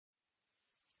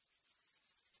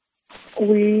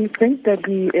We think that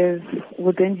he is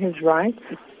within his rights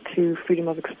to freedom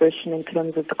of expression in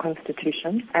terms of the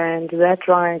Constitution, and that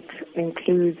right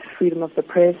includes freedom of the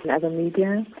press and other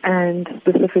media, and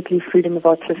specifically freedom of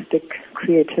artistic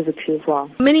creativity as well.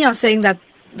 Many are saying that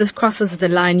this crosses the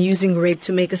line using rape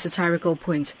to make a satirical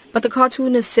point, but the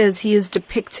cartoonist says he is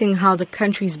depicting how the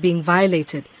country is being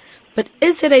violated. But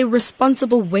is it a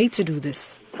responsible way to do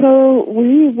this? So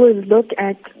we would look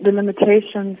at the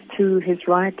limitations to his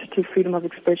right to freedom of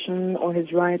expression or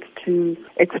his right to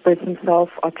express himself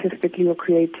artistically or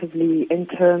creatively in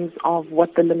terms of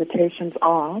what the limitations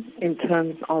are in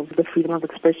terms of the freedom of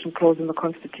expression clause in the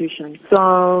Constitution.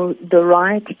 So the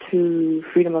right to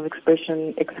freedom of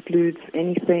expression excludes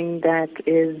anything that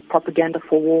is propaganda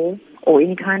for war or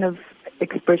any kind of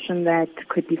expression that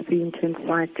could be seen to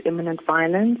incite imminent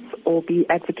violence or be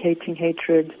advocating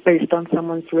hatred based on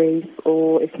someone's race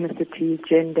or ethnicity,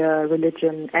 gender,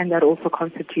 religion, and that also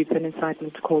constitutes an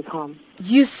incitement to cause harm.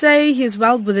 You say he's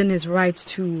well within his right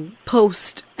to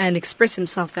post and express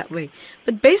himself that way.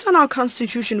 But based on our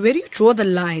Constitution, where do you draw the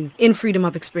line in freedom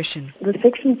of expression? The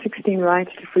Section 16 right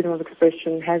to freedom of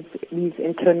expression has these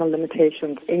internal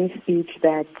limitations. Any speech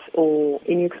that or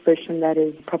any expression that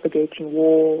is propagating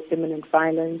war, imminent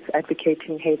violence,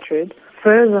 advocating hatred.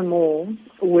 Furthermore,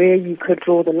 where you could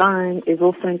draw the line is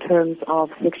also in terms of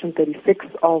Section 36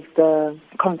 of the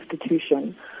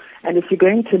Constitution. And if you're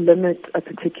going to limit a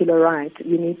particular right,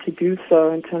 you need to do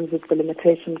so in terms of the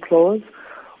limitation clause,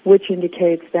 which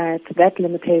indicates that that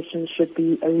limitation should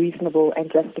be a reasonable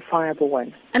and justifiable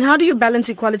one. And how do you balance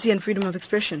equality and freedom of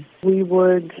expression? We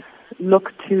would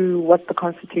look to what the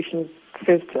Constitution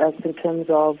says to us in terms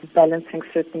of balancing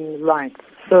certain rights.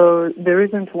 So there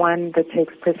isn't one that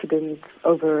takes precedence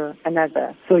over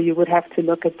another. So you would have to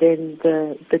look at then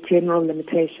the general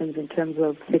limitations in terms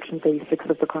of Section 36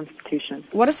 of the Constitution.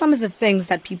 What are some of the things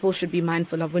that people should be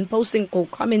mindful of when posting or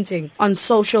commenting on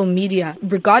social media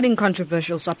regarding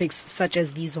controversial topics such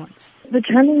as these ones? The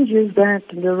challenge is that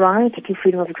the right to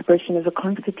freedom of expression is a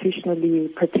constitutionally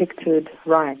protected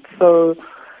right. So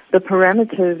the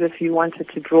parameters, if you wanted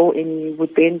to draw any,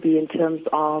 would then be in terms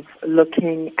of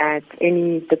looking at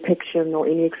any depiction or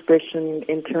any expression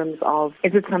in terms of,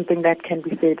 is it something that can be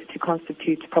said to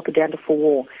constitute propaganda for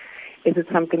war? Is it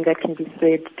something that can be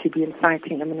said to be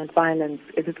inciting imminent violence?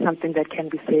 Is it something that can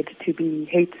be said to be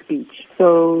hate speech?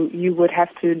 So you would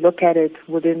have to look at it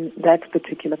within that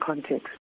particular context.